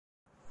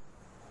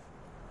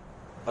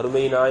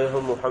அருமை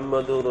நாயகம்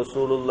முஹம்மது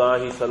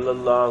ரசூலுல்லாஹி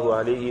ஸல்லல்லாஹு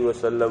அலைஹி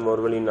வஸல்லம்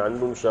அவர்களின்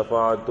அன்பும்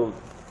ஷஃபாஅத்தும்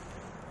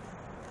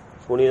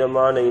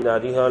புனிதமான இந்த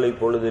அதிகாலை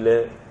பொழுதிலே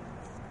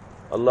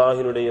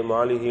அல்லாஹ்வினுடைய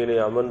மாளிகையிலே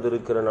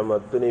அமர்ந்திருக்கிற நம்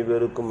அத்தனை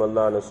பேருக்கும்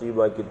அல்லாஹ்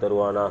நசீபாக்கி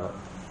தருவானாக.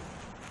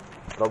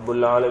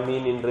 ரப்புல்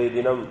ஆலமீன் இன்றைய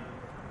தினம்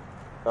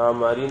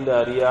நாம் அறிந்த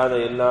அறியாத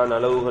எல்லா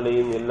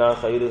நலவுகளையும் எல்லா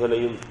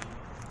கைறுகளையும்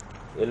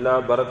எல்லா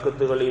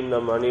பரக்கத்துகளையும்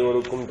நம்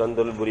அனைவருக்கும்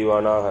தந்தல்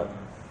புரிவானாக.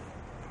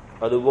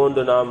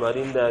 அதுபோன்று நாம்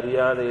அறிந்த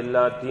அறியாத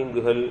எல்லா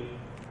தீங்குகள்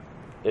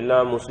எல்லா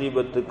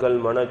முசீபத்துக்கள்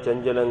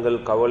மனச்சஞ்சலங்கள்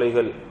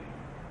கவலைகள்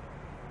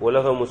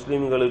உலக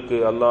முஸ்லிம்களுக்கு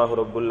அல்லாஹ்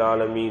ரப்புல்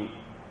ஆலமீன்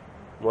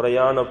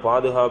முறையான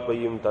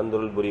பாதுகாப்பையும்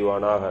தந்தல்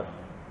புரிவானாக.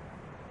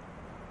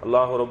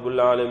 அல்லாஹ்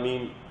ரப்புல்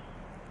ஆலமீன்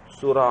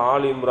சூரா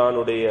ஆல்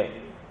இம்ரானுடைய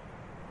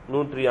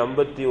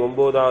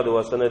 159வது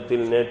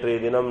வசனத்தில் நேற்றைய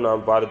தினம்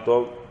நாம்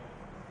பார்த்தோம்.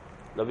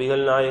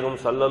 நபிகள் நாயகம்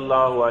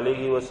ஸல்லல்லாஹு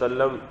அலைஹி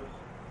வஸல்லம்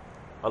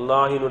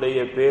அல்லாஹினுடைய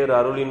பேர்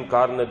அருளின்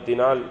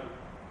காரணத்தினால்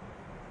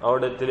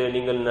அவரிடத்திலே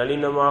நீங்கள்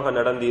நளினமாக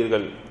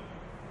நடந்தீர்கள்,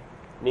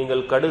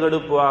 நீங்கள்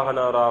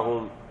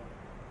கடுகடுப்பாகனராகவும்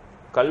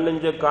கல்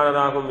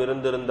நெஞ்சக்காரராகவும்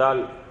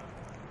இருந்திருந்தால்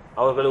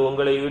அவர்கள்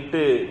உங்களை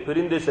விட்டு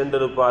பிரிந்து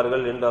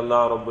சென்றிருப்பார்கள் என்று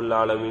அல்லாஹ் ரப்புல்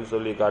ஆலமீன்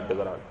சொல்லி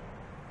காட்டுகிறான்.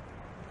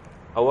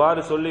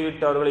 அவ்வாறு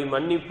சொல்லிவிட்டு அவர்களை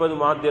மன்னிப்பது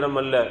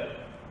மாத்திரமல்ல,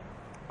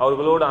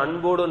 அவர்களோடு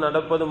அன்போடு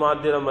நடப்பது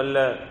மாத்திரமல்ல,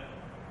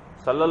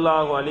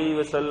 ஸல்லல்லாஹு அலைஹி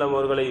வஸல்லம்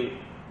அவர்களை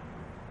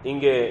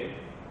இங்கே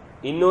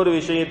இன்னொரு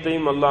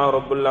விஷயத்தையும் அல்லாஹ்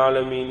ரப்புல்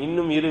ஆலமீன்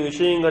இன்னும் இரு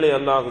விஷயங்களை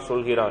அல்லாஹ்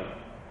சொல்கிறான்.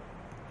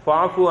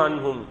 ஃபாஃபு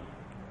அன்ஹும்,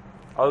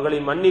 அவர்களை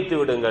மன்னித்து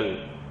விடுங்கள்.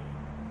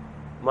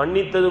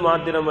 மன்னித்தது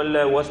மாத்திரமல்ல,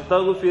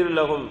 வஸ்தக்ஃபிர்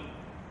லஹும்,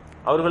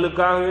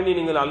 அவர்களுக்காக வேண்டி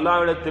நீங்கள்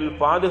அல்லாஹ்விடத்தில்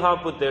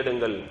பாதுகாப்பு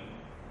தேடுங்கள்.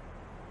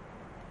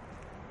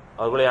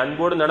 அவர்களை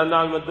அன்போடு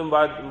நடந்தால் மட்டும்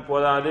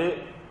போதாது,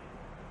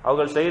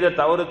 அவர்கள் செய்த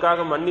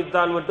தவறுக்காக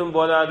மன்னித்தால் மட்டும்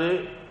போதாது,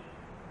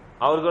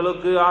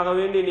 அவர்களுக்கு ஆக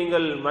வேண்டி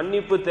நீங்கள்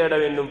மன்னிப்பு தேட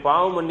வேண்டும்,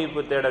 பாவ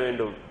மன்னிப்பு தேட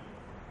வேண்டும்.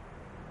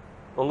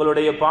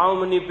 உங்களுடைய பாவ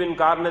மன்னிப்பின்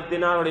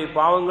காரணத்தினால் அவருடைய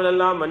பாவங்கள்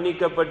எல்லாம்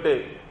மன்னிக்கப்பட்டு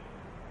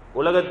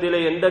உலகத்திலே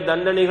எந்த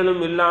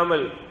தண்டனைகளும்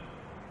இல்லாமல்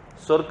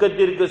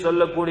சொர்க்கத்திற்கு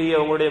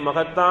சொல்லக்கூடிய உங்களுடைய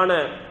மகத்தான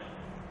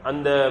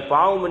அந்த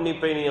பாவ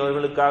மன்னிப்பை நீ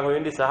அவர்களுக்காக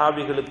வேண்டி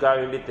சஹாபிகளுக்காக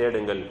வேண்டி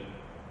தேடுங்கள்.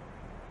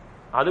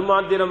 அது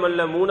மாத்திரமல்ல,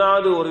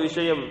 மூணாவது ஒரு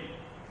விஷயம்,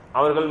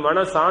 அவர்கள் மன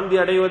சாந்தி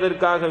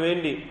அடைவதற்காக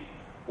வேண்டி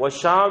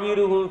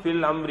வஷாவிருஹும்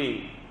ஃபில் அம்ரி,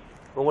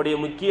 உங்களுடைய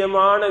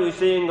முக்கியமான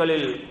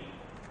விஷயங்களில்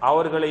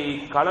அவர்களை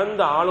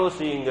கலந்து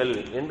ஆலோசியுங்கள்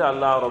என்று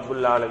அல்லாஹ்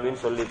ரப்புல் ஆலமீன்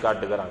சொல்லி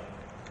காட்டுகிறான்.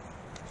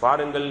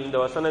 பாருங்கள், இந்த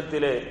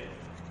வசனத்திலே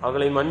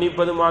அவர்களை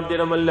மன்னிப்பது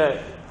மாத்திரமல்ல,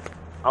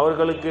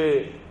 அவர்களுக்கு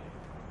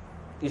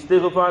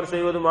இஸ்திக்ஃபார்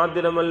செய்வது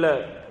மாத்திரமல்ல,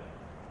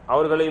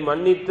 அவர்களை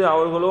மன்னித்து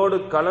அவர்களோடு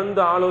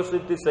கலந்து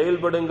ஆலோசித்து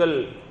செயல்படுங்கள்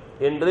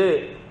என்று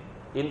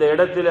இந்த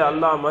இடத்திலே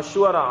அல்லாஹ்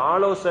மஷ்வரா,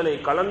 ஆலோசனை,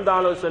 கலந்த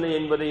ஆலோசனை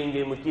என்பதை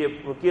இங்கே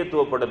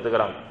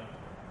முக்கியத்துவப்படுத்துகிறான்.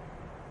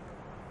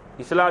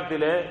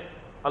 இஸ்லாத்திலே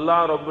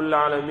அல்லாஹ் ரப்புல்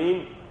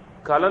ஆலமீன்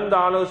கலந்து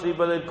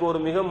ஆலோசிப்பதற்கு ஒரு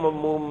மிக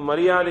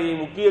மரியாதையை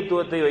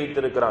முக்கியத்துவத்தை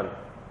வைத்திருக்கிறான்.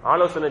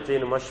 ஆலோசனை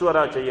செய்யணும்,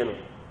 மஷ்வரா செய்யணும்.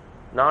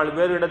 4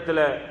 பேர் இடத்துல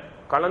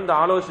கலந்து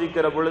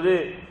ஆலோசிக்கிற பொழுது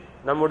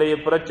நம்முடைய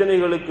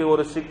பிரச்சனைகளுக்கு,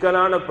 ஒரு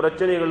சிக்கலான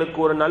பிரச்சனைகளுக்கு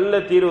ஒரு நல்ல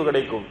தீர்வு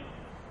கிடைக்கும்.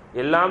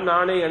 எல்லாம்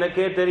நானே,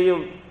 எனக்கே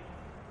தெரியும்,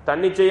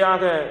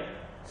 தன்னிச்சையாக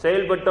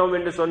செயல்பட்டோம்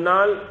என்று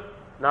சொன்னால்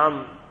நாம்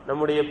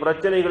நம்முடைய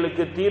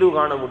பிரச்சனைகளுக்கு தீர்வு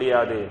காண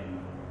முடியாது.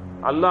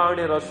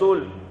 அல்லாஹ்வுடைய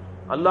ரசூல்,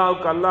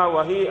 அல்லாஹ்வுக்கு அல்லாஹ்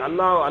வஹி,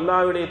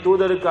 அல்லாஹ்வுடைய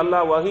தூதருக்கு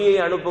அல்லாஹ் வஹியை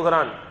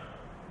அனுப்புகிறான்.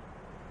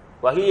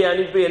 வஹியை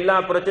அனுப்பி எல்லா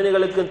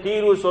பிரச்சனைகளுக்கும்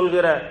தீர்வு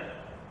சொல்கிற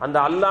அந்த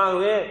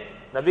அல்லாஹ்வே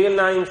நபிகள்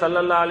நாயகம்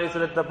ஸல்லல்லாஹு அலைஹி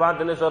வஸல்லத்தை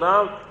பார்த்து என்ன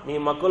சொல்றான், நீ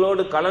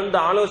மக்களோடு கலந்து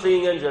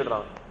ஆலோசிங்கன்னு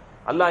சொல்றான்.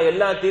 அல்லாஹ்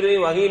எல்லா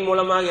தீர்வையும் வஹியின்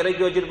மூலமாக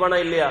இறக்கி வச்சிருப்பானா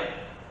இல்லையா?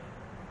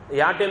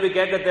 யார்ட்டையும் போய்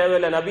கேட்க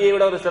தேவையில்லை. நபியை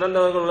விட ஒரு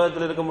சிறந்தவர்கள்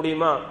உலகத்தில் இருக்க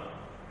முடியுமா?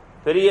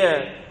 பெரிய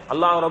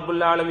அல்லாஹ்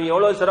ரப்புல் ஆலமீன்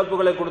எவ்வளவு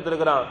சிறப்புகளை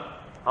கொடுத்திருக்கிறான்.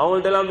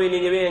 அவங்கள்ட்ட எல்லாம் போய்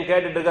நீங்க போய்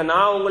கேட்டுட்டு இருக்க,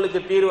 நான் உங்களுக்கு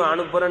தீர்வு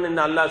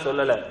அனுப்புறேன்னு அல்லாஹ்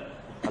சொல்லல.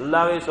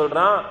 அல்லாஹ்வே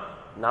சொல்றான்,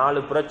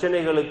 4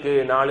 பிரச்சனைகளுக்கு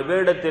 4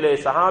 பேரிடத்திலே,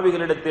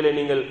 சஹாபிகளிடத்திலே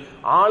நீங்கள்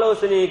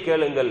ஆலோசனையை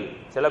கேளுங்கள்.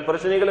 சில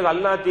பிரச்சனைகளுக்கு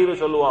அல்லாஹ் தீர்வு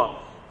சொல்லுவான்.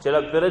 சில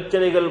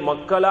பிரச்சனைகள்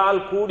மக்களால்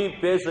கூடி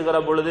பேசுகிற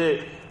பொழுது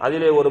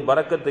அதிலே ஒரு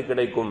பரக்கத்து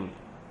கிடைக்கும்.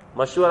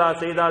 மஷ்வரா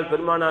செய்தால்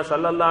பெருமானா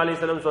ஸல்லல்லாஹு அலைஹி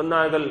வஸல்லம்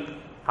சொன்னார்கள்,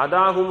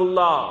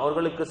 ஹதாஹுமுல்லாஹ்,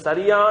 அவர்களுக்கு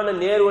சரியான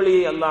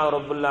நேர்வழியை அல்லாஹ்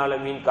ரப்புல்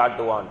ஆலமீன்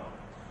காட்டுவான்.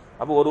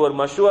 அப்போ ஒருவர்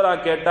மஷ்வரா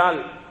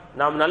கேட்டால்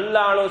நாம் நல்ல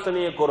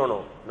ஆலோசனையை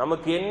கூறணும்.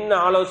 நமக்கு என்ன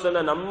ஆலோசனை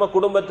நம்ம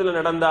குடும்பத்தில்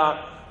நடந்தா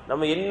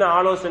நம்ம என்ன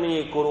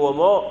ஆலோசனையை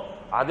கூறுவோமோ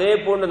அதே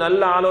போன்று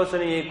நல்ல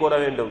ஆலோசனையை கூற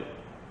வேண்டும்.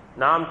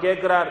 நாம்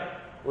கேட்கிறார்,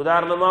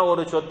 உதாரணமா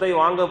ஒரு சொத்தை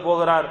வாங்க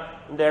போகிறார்,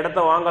 இந்த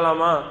இடத்தை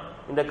வாங்கலாமா,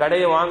 இந்த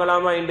கடையை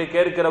வாங்கலாமா என்று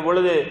கேட்கிற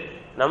பொழுது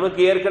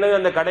நமக்கு ஏற்கனவே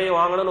அந்த கடையை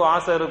வாங்கணும்னு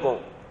ஆசை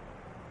இருக்கும்.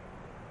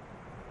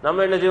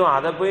 நம்ம என்ன செய்வோம்,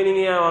 அதை போய்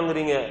நீங்க ஏன்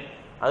வாங்குறீங்க,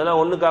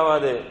 அதெல்லாம்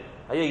ஒண்ணுக்காவாது,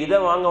 ஐயோ இதை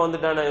வாங்க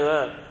வந்துட்டானே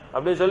இவன்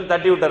அப்படின்னு சொல்லி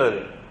தட்டி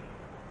விட்டுறது.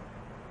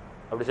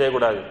 அப்படி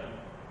செய்யக்கூடாது.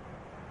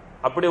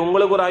 அப்படி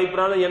உங்களுக்கு ஒரு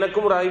அபிப்பிராயம்,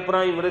 எனக்கும் ஒரு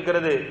அபிப்பிராயம்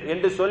இருக்கிறது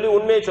என்று சொல்லி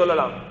உண்மையை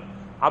சொல்லலாம்.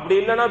 அப்படி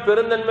இல்லைன்னா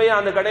பெருந்தன்மையா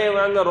அந்த கடையை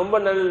வாங்க, ரொம்ப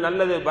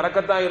நல்லது,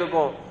 பரக்கத்தா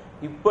இருக்கும்,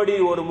 இப்படி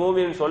ஒரு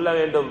மூமின் சொல்ல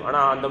வேண்டும். ஆனா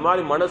அந்த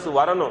மாதிரி மனசு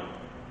வரணும்.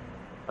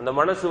 அந்த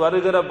மனசு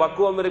வருகிற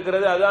பக்குவம்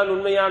இருக்கிறது, அதுதான்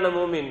உண்மையான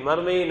மூமின்.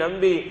 மறுமையை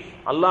நம்பி,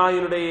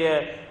 அல்லாஹ்வினுடைய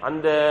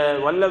அந்த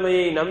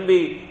வல்லமையை நம்பி,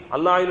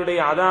 அல்லாஹ்வினுடைய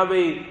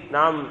அதாபை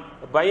நாம்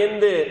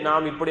பயந்து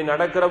நாம் இப்படி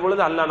நடக்கிற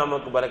பொழுது அல்லாஹ்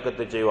நமக்கு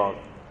பரக்கத்து செய்வான்.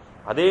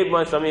 அதே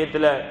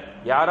சமயத்துல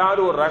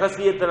யாராவது ஒரு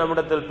ரகசியத்தை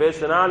நம்மிடத்தில்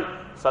பேசினால்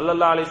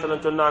ஸல்லல்லாஹு அலைஹி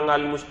வஸல்லம் சொன்னாங்க,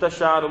 அல்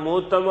முஸ்தஷார்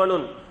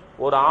மூத்தமனுன்,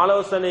 ஒரு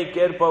ஆலோசனை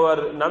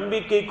கேட்பவர்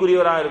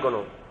நம்பிக்கைக்குரியவராக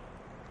இருக்கணும்.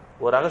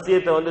 ஒரு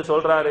ரகசியத்தை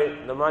சொல்றாரு,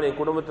 இந்த மாதிரி என்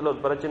குடும்பத்தில் ஒரு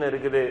பிரச்சனை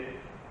இருக்குது,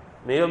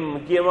 மிக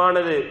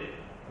முக்கியமானது,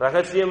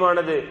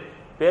 ரகசியமானது,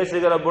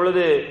 பேசுகிற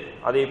பொழுது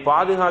அதை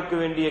பாதுகாக்க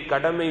வேண்டிய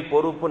கடமை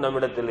பொறுப்பு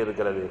நம்மிடத்தில்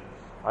இருக்கிறது.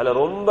 அதுல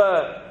ரொம்ப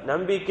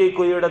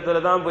நம்பிக்கைக்குரிய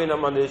இடத்துல தான் போய்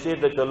நம்ம அந்த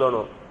விஷயத்தை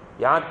சொல்லணும்.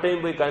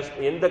 யார்கிட்டையும்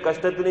போய் எந்த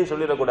கஷ்டத்திலையும்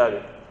சொல்லிடக்கூடாது.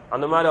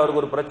 அந்த மாதிரி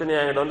அவருக்கு ஒரு பிரச்சனை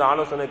என்கிட்ட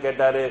ஆலோசனை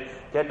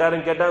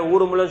கேட்டாரு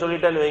ஊரு மூலம்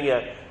சொல்லிட்டேன்னு வைங்க,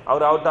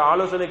 அவர்கிட்ட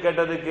ஆலோசனை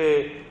கேட்டதுக்கு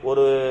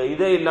ஒரு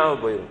இதே இல்லாம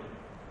போயிடும்.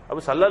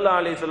 அப்ப ஸல்லல்லாஹு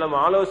அலைஹி வஸல்லம்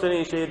ஆலோசனை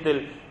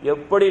விஷயத்தில்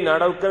எப்படி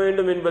நடக்க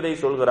வேண்டும் என்பதை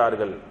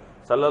சொல்கிறார்கள்.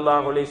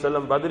 ஸல்லல்லாஹு அலைஹி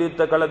வஸல்லம் பத்ர்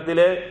யுத்த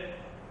களத்திலே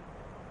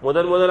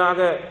முதலாக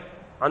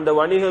அந்த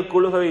வணிக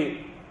குழுவை,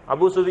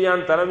 அபூ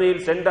சுஃபியான்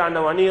தலைமையில் சென்ற அந்த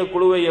வணிக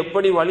குழுவை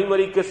எப்படி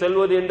வழிமறிக்க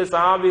செல்வது என்று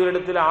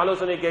சஹாபிகளிடத்தில்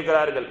ஆலோசனை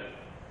கேட்கிறார்கள்.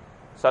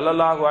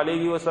 ஸல்லல்லாஹு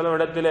அலைஹி வஸல்லம்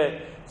இடத்திலே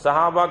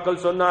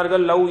சஹாபாக்கள்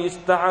சொன்னார்கள், லவ்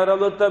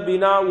இஸ்தஅரத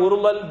பினா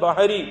உர்மல்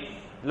பஹரி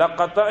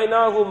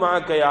லகதஅனாஹு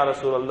மஅக யா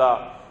ரசூலல்லாஹ்,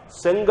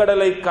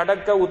 செங்கடலை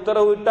கடக்க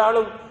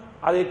உத்தரவிட்டாலும்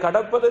அதை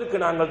கடப்பதற்கு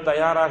நாங்கள்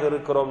தயாராக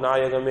இருக்கிறோம்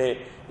நாயகமே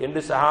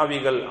என்று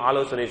சஹாபிகள்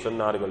ஆலோசனை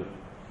சொன்னார்கள்.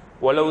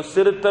 வலவ்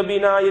சிர்த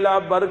பினா இலா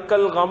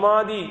பர்கல்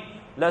கமாதி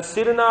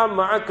லசிர்னா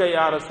மஅக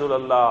யா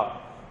ரசூலல்லாஹ்,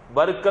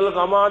 பர்கல்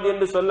கமாத்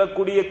என்று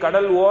சொல்லக்கூடிய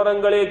கடல்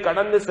ஓரங்களே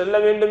கடந்து செல்ல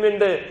வேண்டும்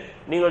என்று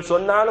நீங்கள்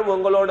சொன்னாலும்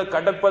உங்களோடு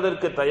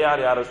கடப்பதற்கு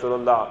தயார் யா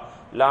ரசூலல்லாஹ்.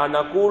 லா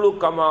நகூலு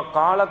கமா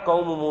கால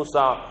கௌமு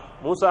மூசா,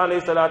 மூசா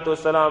அலைஹிஸ்ஸலாத்து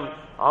வஸ்ஸலாம்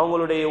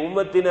அவங்களுடைய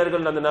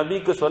உம்மத்தினர்கள் அந்த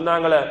நபிக்கு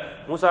சொன்னாங்களே,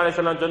 மூசா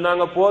அலைஹிஸ்ஸலாம்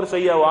சொன்னாங்க போர்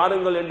செய்ய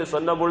வாருங்கள் என்று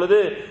சொன்ன பொழுது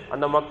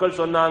அந்த மக்கள்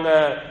சொன்னாங்க,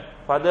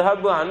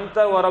 ஃபத்ஹப் அன்த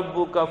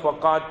வரப்புக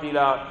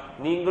ஃபகாத்திலா,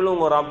 நீங்களும்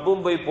உங்க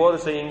ரப்பும் போய் போர்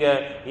செய்யுங்க,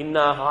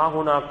 இன்னா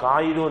ஹாஹுனா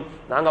காயிதுன்,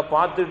 நாங்க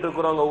பார்த்துட்டு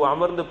இருக்கிறோம்,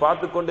 அமர்ந்து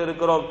பார்த்து கொண்டு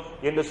இருக்கிறோம்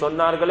என்று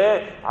சொன்னார்களே,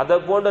 அதை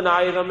போன்று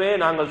நாயகமே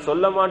நாங்கள்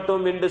சொல்ல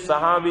மாட்டோம் என்று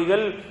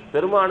சஹாபிகள்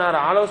பெருமானார்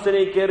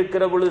ஆலோசனை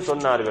கேட்கிற பொழுது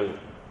சொன்னார்கள்.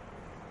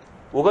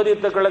 உஹது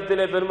யுத்த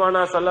களத்திலே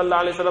பெருமானார்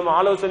ஸல்லல்லாஹு அலைஹி வஸல்லம்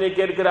ஆலோசனை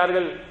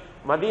கேட்கிறார்கள்.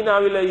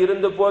 மதீனாவில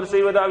இருந்து போர்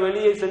செய்வதா,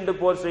 வெளியே சென்று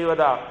போர்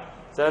செய்வதா,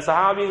 சில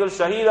சஹாபிகள்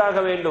ஷஹீதாக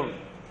வேண்டும்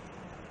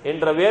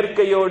என்ற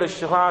வேர்க்கையோடு,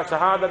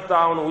 ஷஹாதத்தா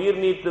அவன்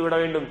உயிர் நீத்து விட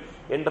வேண்டும்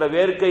என்ற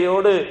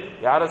வேர்க்கையோடு,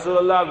 யா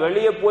ரசூலல்லாஹ்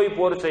வெளியே போய்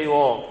போர்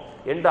செய்வோம்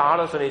என்று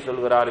ஆலோசனை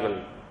சொல்கிறார்கள்.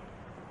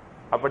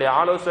 அப்படி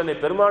ஆலோசனை,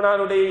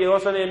 பெருமானாருடைய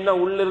யோசனை என்ன,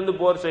 உள்ளிருந்து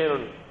போர்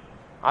செய்யணும்.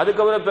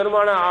 அதுக்கப்புறம்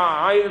பெருமான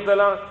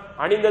ஆயுதத்தெல்லாம்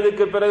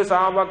அணிந்ததுக்கு பிறகு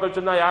சஹாபாக்கள்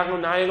சொன்னா,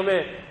 யாரும் நாயகமே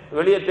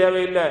வெளியே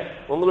தேவையில்லை,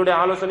 உங்களுடைய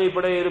ஆலோசனை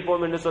இப்படி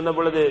இருப்போம் என்று சொன்ன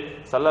பொழுது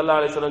ஸல்லல்லாஹு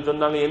அலைஹி வஸல்லம்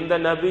சொன்னாங்க, எந்த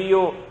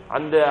நபியும்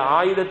அந்த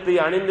ஆயுதத்தை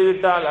அணிந்து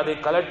விட்டால் அதை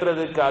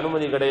கலற்றுவதற்கு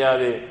அனுமதி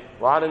கிடையாது,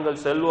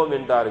 வாருங்கள் செல்வோம்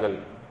என்றார்கள்.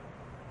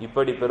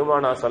 இப்படி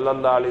பெருமானார்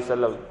ஸல்லல்லாஹு அலைஹி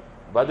வஸல்லம்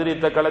பத்ர்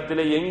யுத்த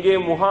களத்திலே எங்கே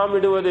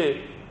முகாமிடுவது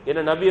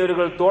என நபி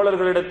அவர்கள்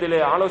தோழர்களிடத்திலே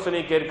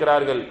ஆலோசனை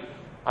கேட்கிறார்கள்.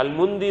 அல்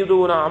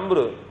முந்திருன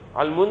அம்ரு,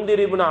 அல்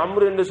முந்திர் இப்னு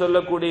அம்ரு என்று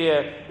சொல்லக்கூடிய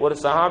ஒரு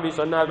சஹாபி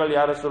சொன்னார்கள்,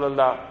 யா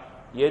ரசூலல்லாஹ்,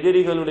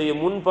 எதிரிகளுடைய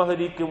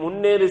முன்பகுதிக்கு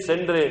முன்னேறி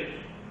சென்று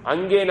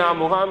அங்கே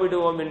நாம்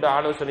முகாமிடுவோம் என்ற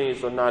ஆலோசனையை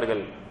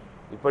சொன்னார்கள்.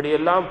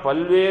 இப்படியெல்லாம்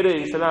பல்வேறு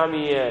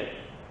இஸ்லாமிய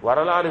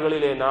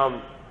வரலாறுகளிலே நாம்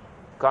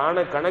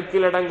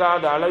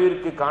கணக்கிலடங்காத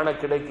அளவிற்கு காண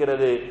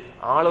கிடைக்கிறது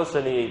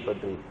ஆலோசனையை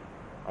பற்றி.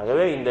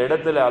 ஆகவே இந்த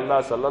இடத்துல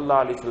அல்லாஹ்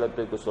ஸல்லல்லாஹு அலைஹி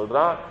வஸல்லத்துக்கு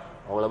சொல்றான்,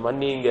 அவங்கள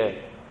மன்னிங்க,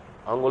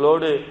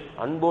 அவங்களோடு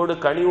அன்போடு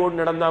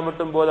கனிவோடு நடந்தா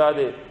மட்டும்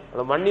போதாது,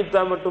 அவங்கள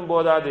மன்னித்தா மட்டும்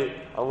போதாது,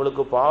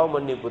 அவங்களுக்கு பாவ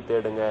மன்னிப்பு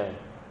தேடுங்க,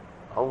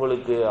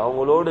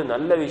 அவங்களோடு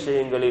நல்ல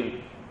விஷயங்களில்,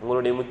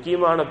 உங்களுடைய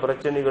முக்கியமான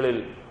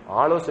பிரச்சனைகளில்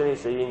ஆலோசனை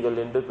செய்யுங்கள்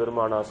என்று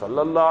பெருமானார்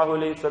ஸல்லல்லாஹு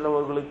அலைஹி வஸல்லம்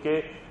அவர்களுக்கே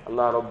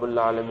அல்லாஹ்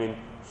ரப்புல் ஆலமீன்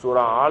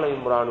சூரா ஆல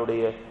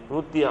இம்ரானுடைய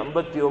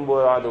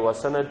 159வது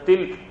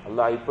வசனத்தில்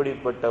அல்லாஹ்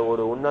இப்படிப்பட்ட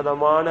ஒரு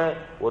உன்னதமான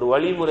ஒரு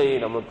வழிமுறையை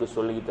நமக்கு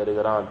சொல்லி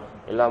தருகிறான்.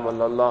 எல்லாம்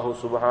அல்லாஹ்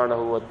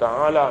சுப்ஹானஹு வ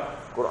தஆலா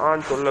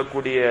குர்ஆன்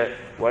சொல்லக்கூடிய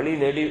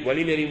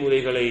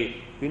வழிநெறிமுறைகளை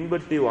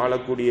பின்பற்றி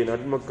வாழக்கூடிய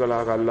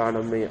நன்மக்களாக அல்லாஹ்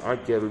நம்மை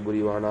ஆக்கி அருள்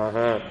புரிவானாக.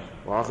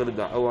 வாஹிர்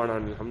தஅவானா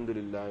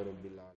அல்ஹம்துலில்லாஹி ரப்பில் ஆலமீன்.